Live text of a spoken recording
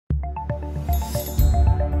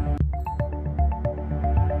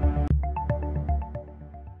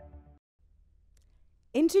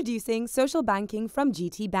Introducing social banking from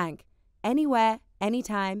GT Bank. Anywhere,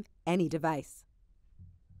 anytime, any device.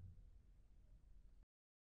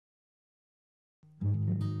 You're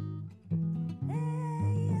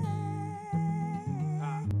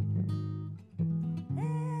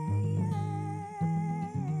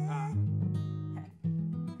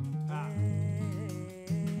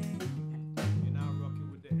now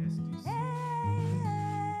rocking with the SDC.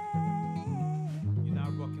 You're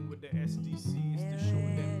now rocking with the SDC. It's the show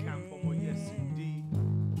Dem Camp for more yes indeed.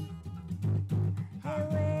 Ha.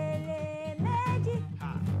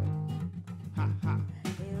 Ha. Ha ha.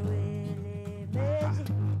 Ha.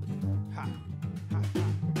 Ha.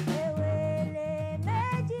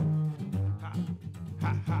 Ha ha. Ha.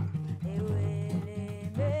 Ha ha.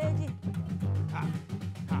 Ha.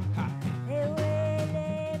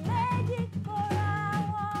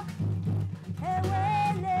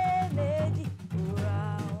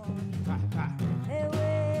 Ha ha.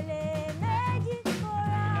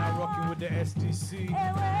 Now rocking with the SDC.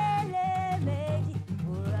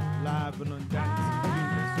 Live and on NdaniTV.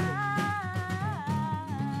 Let's go.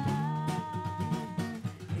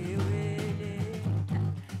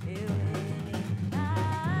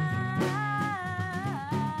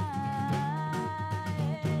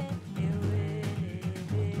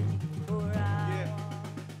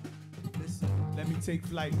 Let me take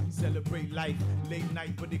flight, celebrate life. Late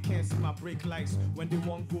night, but they can't see my brake lights. When they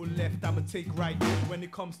want go left, I'ma take right. When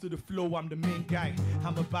it comes to the flow, I'm the main guy.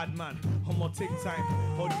 I'm a bad man, I'ma take time.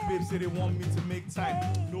 All the babes say they want me to make time.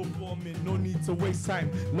 No forming, no need to waste time.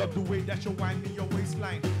 Love the way that you're winding your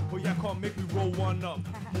waistline. Oh yeah, come make me roll one up.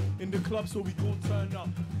 In the club, so we gon' turn up.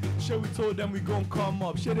 Sure, we told them we gon' come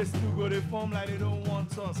up. Sure, they still go, they form like they don't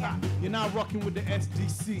want us. Ha. You're now rocking with the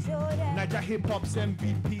SDC. Naija Hip Hop's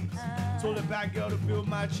MVPs. Told a bad girl to build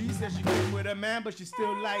my cheese. Said she came with a man, but she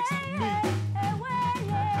still likes me.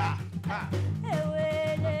 Ha, ha.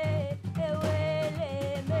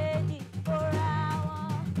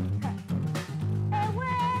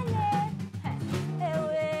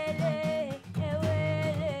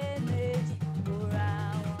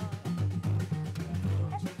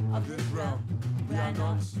 Of this realm, we are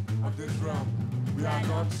not of this realm. We are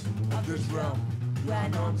not of this realm. We are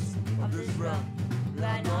not of this realm. We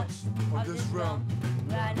are not of this realm.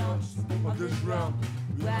 We are not of this realm.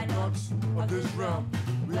 We are not of this realm.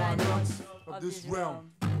 We are not of this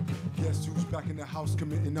realm. Guess who's back in the house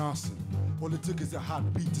committing arson? All it took is a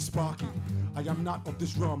hot beat to spark it. I am not of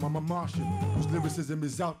this realm, I'm a Martian whose lyricism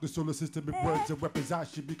is out the solar system with words and weapons I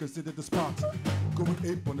should be considered the Spartan. Going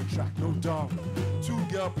ape on the track, no doubt. 2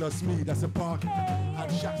 girl plus me, that's a party.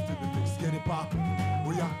 Add shots to the mix, get it poppin'.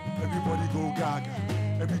 Oh yeah, everybody go gaga.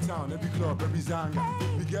 Every town, every club, every zanga.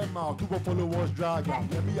 We get mouth, 2 followers drag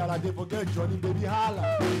out. Let me all I did forget Johnny, baby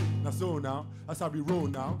holla. Now so now, that's how we roll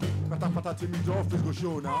now. Pata to me, the office go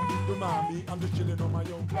show now. Don't mind me, I'm just chilling on my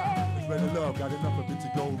own cloud. Spread the love, got enough of it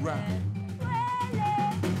to go round.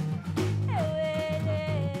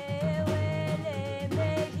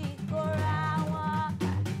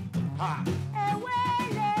 Ha!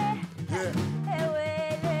 Yeah!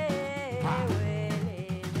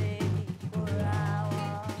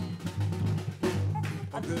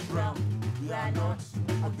 Of this realm, we are not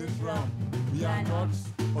of this realm. We are not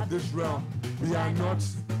of this realm. We are not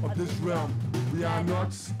of this realm. We are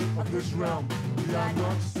not of this realm. We are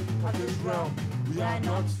not of this realm. We are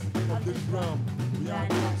not of this realm. We are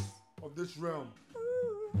not Of this realm.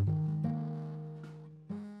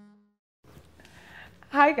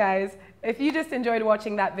 Hi guys, if you just enjoyed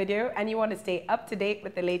watching that video and you want to stay up to date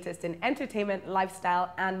with the latest in entertainment,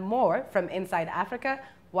 lifestyle and more from inside Africa,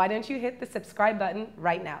 why don't you hit the subscribe button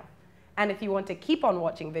right now? And if you want to keep on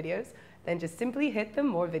watching videos, then just simply hit the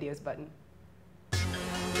more videos button.